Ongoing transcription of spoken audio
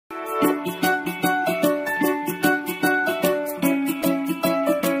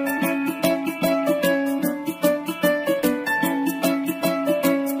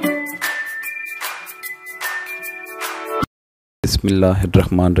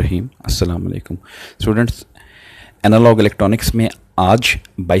अस्सलाम वालेकुम students. Analogue electronics में आज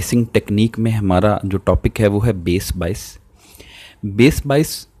बाइसिंग टेक्निक में हमारा जो टॉपिक है वो है बेस बाइस। बेस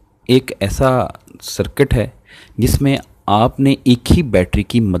बाइस एक ऐसा सर्किट है जिसमें आपने एक ही बैटरी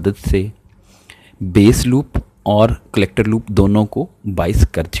की मदद से बेस लूप और कलेक्टर लूप दोनों को बाइस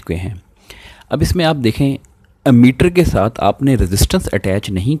कर चुके हैं। अब इसमें आप देखें, एमीटर के साथ आपने रेजिस्टेंस अटैच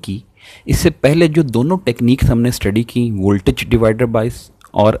नहीं की। इससे पहले जो दोनों टेक्निक्स हमने स्टडी की, वोल्टेज डिवाइडर बाइस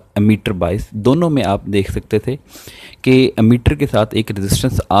और एमीटर बाइस, दोनों में आप देख सकते थे कि एमीटर के साथ एक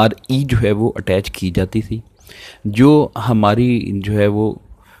रेजिस्टेंस आर ई जो है वो अटैच की जाती थी, जो हमारी जो है वो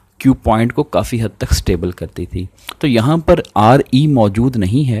क्यू पॉइंट को काफ़ी हद तक स्टेबल करती थी। तो यहाँ पर आर ई मौजूद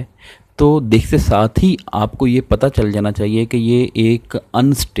नहीं है, तो देखते साथ ही आपको ये पता चल जाना चाहिए कि ये एक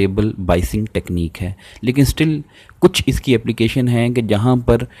अनस्टेबल बाइसिंग टेक्निक है। लेकिन स्टिल कुछ इसकी एप्लीकेशन हैं कि जहाँ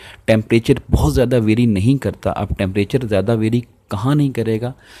पर टेम्परेचर बहुत ज़्यादा वेरी नहीं करता। अब टेम्परेचर ज़्यादा वेरी कहाँ नहीं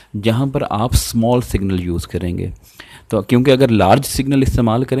करेगा, जहाँ पर आप स्मॉल सिग्नल यूज़ करेंगे। तो क्योंकि अगर लार्ज सिग्नल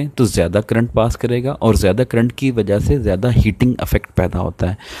इस्तेमाल करें तो ज़्यादा करंट पास करेगा और ज़्यादा करंट की वजह से ज़्यादा हीटिंग इफेक्ट पैदा होता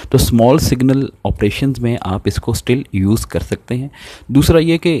है। तो स्मॉल सिग्नल ऑपरेशंस में आप इसको स्टिल यूज़ कर सकते हैं। दूसरा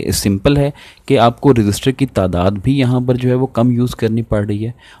ये कि सिंपल है कि आपको रजिस्टर की तादाद भी यहाँ पर जो है वो कम यूज़ करनी पड़ रही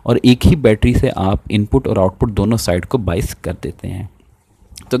है और एक ही बैटरी से आप इनपुट और आउटपुट दोनों साइड को बाइस कर देते हैं।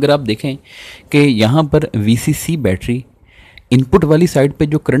 तो अगर आप देखें कि यहाँ पर VCC बैटरी इनपुट वाली साइड पे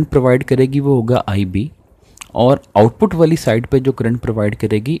जो करंट प्रोवाइड करेगी वो होगा IB और आउटपुट वाली साइड पे जो करंट प्रोवाइड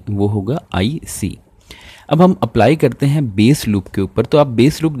करेगी वो होगा IC। अब हम अप्लाई करते हैं बेस लूप के ऊपर। तो आप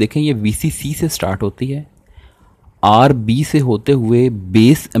बेस लूप देखें, ये VCC से स्टार्ट होती है, RB से होते हुए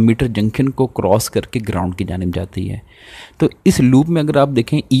बेस एमीटर जंक्शन को क्रॉस करके ग्राउंड की जानिब जाती है। तो इस लूप में अगर आप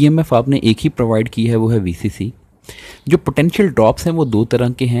देखें, EMF आपने एक ही प्रोवाइड की है, वो है VCC। जो पोटेंशियल ड्रॉप्स हैं वो दो तरह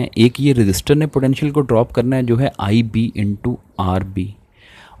के हैं। एक ये रजिस्टर ने पोटेंशियल को ड्रॉप करना है जो है IB इंटू RB,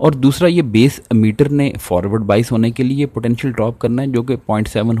 और दूसरा ये बेस एमीटर ने फॉरवर्ड बाइस होने के लिए पोटेंशियल ड्रॉप करना है जो कि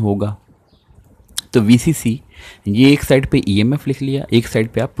 0.7 होगा। तो VCC ये एक साइड पे EMF लिख लिया, एक साइड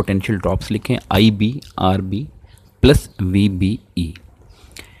पे आप पोटेंशियल ड्रॉप्स लिखें IB RB प्लस VBE।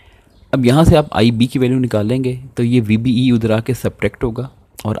 अब यहाँ से आप IB की वैल्यू निकालेंगे तो ये VBE उधर आके सब्ट्रैक्ट होगा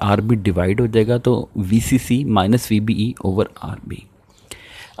और RB डिवाइड हो जाएगा, तो VCC minus VBE over RB।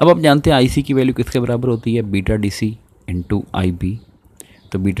 अब आप जानते हैं IC की वैल्यू किसके बराबर होती है, बीटा DC इंटू IB।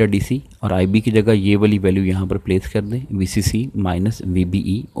 तो बीटा DC और IB की जगह ये वाली वैल्यू यहाँ पर प्लेस कर दें, VCC minus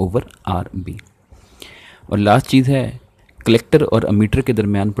VBE over RB। और लास्ट चीज़ है कलेक्टर और एमीटर के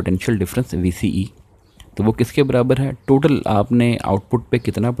दरमियान पोटेंशियल डिफरेंस VCE। तो वो किसके बराबर है, टोटल आपने आउटपुट पे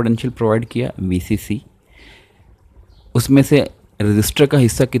कितना पोटेंशियल प्रोवाइड किया VCC, उसमें से रजिस्टर का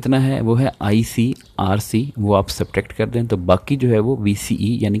हिस्सा कितना है वो है IC RC, वो आप सब्ट्रैक्ट कर दें तो बाकी जो है वो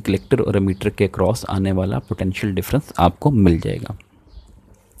VCE यानी कलेक्टर और एमीटर के क्रॉस आने वाला पोटेंशियल डिफरेंस आपको मिल जाएगा।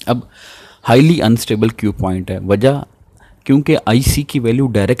 अब हाईली अनस्टेबल क्यू पॉइंट है, वजह क्योंकि IC की वैल्यू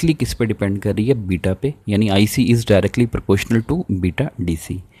डायरेक्टली किस पे डिपेंड कर रही है, बीटा पे, यानी IC is directly proportional to beta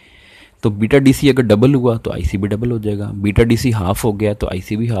DC। तो बीटा DC अगर डबल हुआ तो IC भी डबल हो जाएगा, बीटा DC हाफ हो गया तो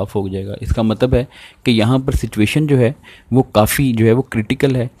IC भी हाफ हो जाएगा। इसका मतलब है कि यहाँ पर सिचुएशन जो है वो काफ़ी जो है वो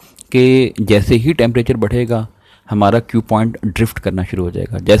क्रिटिकल है कि जैसे ही टेम्परेचर बढ़ेगा हमारा क्यू पॉइंट ड्रिफ्ट करना शुरू हो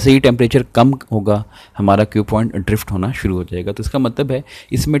जाएगा, जैसे ही टेम्परेचर कम होगा हमारा क्यू पॉइंट ड्रिफ्ट होना शुरू हो जाएगा। तो इसका मतलब है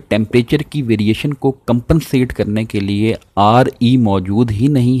इसमें टेम्परेचर की वेरिएशन को कंपनसेट करने के लिए RE मौजूद ही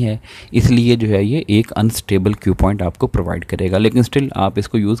नहीं है, इसलिए जो है ये एक अनस्टेबल क्यू पॉइंट आपको प्रोवाइड करेगा। लेकिन स्टिल आप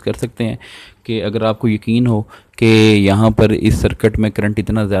इसको यूज़ कर सकते हैं कि अगर आपको यकीन हो कि यहाँ पर इस सर्किट में करंट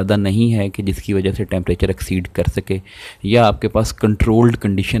इतना ज़्यादा नहीं है कि जिसकी वजह से टेम्परेचर एक्सीड कर सके, या आपके पास कंट्रोल्ड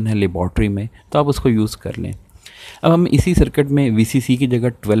कंडीशन है लेबॉर्ट्री में, तो आप उसको यूज़ कर लें। अब हम इसी सर्किट में VCC की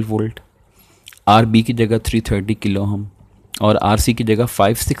जगह 12 वोल्ट, RB की जगह 330 किलो ओम और RC की जगह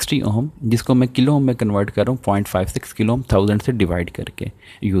 560 ओम, जिसको मैं किलो ओम में कन्वर्ट कर रहा हूँ 0.56 किलो ओम 1000 से डिवाइड करके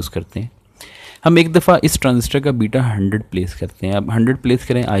यूज़ करते हैं। हम एक दफ़ा इस ट्रांजिस्टर का बीटा 100 प्लेस करते हैं। अब 100 प्लेस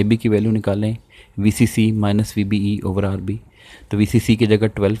करें, IB की वैल्यू निकालें, VCC minus VBE over RB। तो VCC की जगह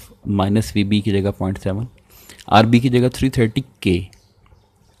 12 माइनस VBE की जगह 0.7, RB की जगह 330K,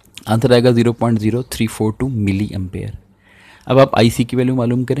 आंसर आएगा 0.0342 मिली एम्पेयर। अब आप IC की वैल्यू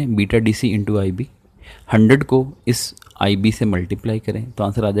मालूम करें, बीटा DC इंटू IB, 100 को इस IB से मल्टीप्लाई करें तो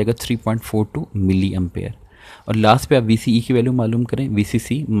आंसर आ जाएगा 3.42 मिली एम्पेयर। और लास्ट पे आप VCE की वैल्यू मालूम करें,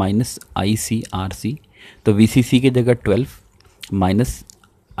 VCC माइनस IC RC। तो VCC की जगह 12 माइनस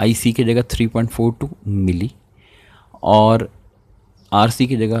IC की जगह 3.42 मिली, और RC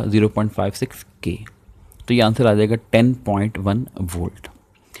की जगह 0.56 के, तो ये आंसर आ जाएगा 10.1 वोल्ट।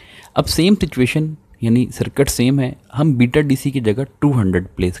 अब सेम सिचुएशन यानी सर्किट सेम है, हम बीटा डीसी की जगह 200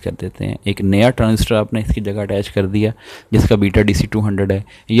 प्लेस कर देते हैं। एक नया ट्रांजिस्टर आपने इसकी जगह अटैच कर दिया जिसका बीटा डीसी 200 है,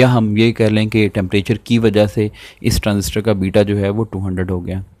 या हम ये कह लें कि टेम्परेचर की वजह से इस ट्रांजिस्टर का बीटा जो है वो 200 हो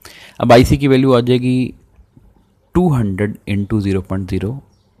गया। अब आईसी की वैल्यू आ जाएगी 200 इंटू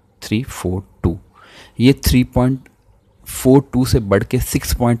 0.0342, ये 3.42 से बढ़ के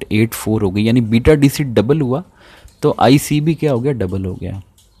 6.84 हो गई, यानी बीटा डीसी डबल हुआ तो आईसी भी क्या हो गया, डबल हो गया।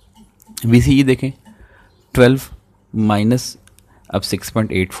 वीसीई देखें 12 माइनस अब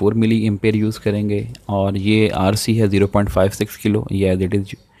 6.84 मिली एम्पेयर यूज़ करेंगे, और ये आरसी है 0.56 किलो, ये एज इट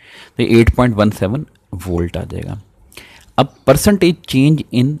इज़, तो 8.17 वोल्ट आ जाएगा। अब percentage change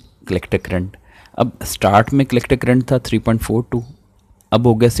in collector current, अब स्टार्ट में कलेक्टर करंट था 3.42, अब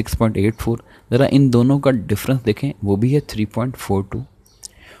हो गया 6.84। ज़रा इन दोनों का डिफरेंस देखें, वो भी है 3.42,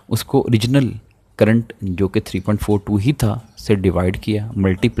 उसको ओरिजिनल करंट जो कि 3.42 ही था से डिवाइड किया,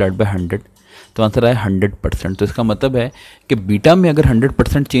 मल्टीप्लाइड बाय 100, तो आंसर आया 100%। तो इसका मतलब है कि बीटा में अगर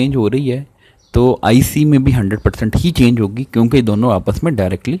 100% चेंज हो रही है तो आईसी में भी 100% ही चेंज होगी, क्योंकि दोनों आपस में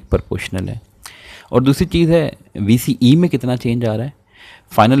डायरेक्टली प्रोपोर्शनल है। और दूसरी चीज़ है वीसीई में कितना चेंज आ रहा है,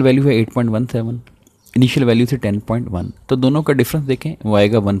 फाइनल वैल्यू है 8.17, इनिशियल वैल्यू से 10.1, तो दोनों का डिफरेंस देखें वो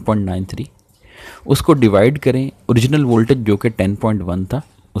आएगा 1.93, उसको डिवाइड करें, ओरिजिनल वोल्टेज जो कि 10.1 था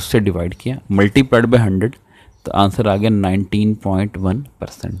उससे डिवाइड किया, मल्टीप्लाइड बाय 100, तो आंसर आ गया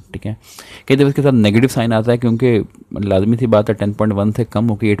 19.1%। ठीक है, कई दफ़े इसके साथ नेगेटिव साइन आता है, क्योंकि लाजमी सी बात है 10.1 से कम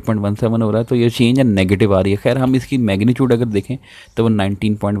होकर 8.17 हो रहा है, तो ये चेंज है नेगेटिव आ रही है। खैर हम इसकी मैग्नीट्यूड अगर देखें तो वो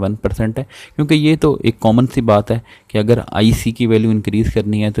 19.1% है, क्योंकि ये तो एक कॉमन सी बात है कि अगर आईसी की वैल्यू इंक्रीज़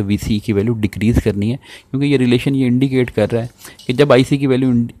करनी है तो वीसी की वैल्यू डिक्रीज़ करनी है, क्योंकि ये रिलेशन ये इंडिकेट कर रहा है कि जब आईसी की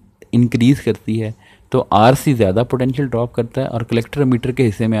वैल्यू इंक्रीज़ करती है तो आरसी ज़्यादा पोटेंशियल ड्रॉप करता है और कलेक्टर मीटर के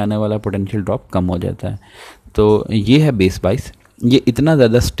हिस्से में आने वाला पोटेंशियल ड्रॉप कम हो जाता है। तो ये है बेस बाइस, ये इतना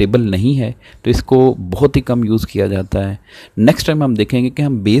ज़्यादा स्टेबल नहीं है, तो इसको बहुत ही कम यूज़ किया जाता है। नेक्स्ट टाइम हम देखेंगे कि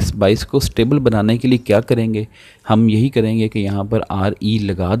हम बेस बाइस को स्टेबल बनाने के लिए क्या करेंगे। हम यही करेंगे कि यहाँ पर RE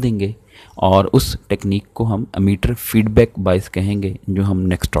लगा देंगे और उस टेक्निक को हम अमीटर फीडबैक बाइस कहेंगे, जो हम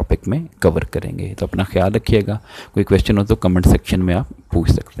नेक्स्ट टॉपिक में कवर करेंगे। तो अपना ख्याल रखिएगा, कोई क्वेश्चन हो तो कमेंट सेक्शन में आप पूछ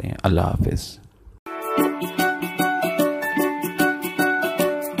सकते हैं। अल्लाह हाफिज़।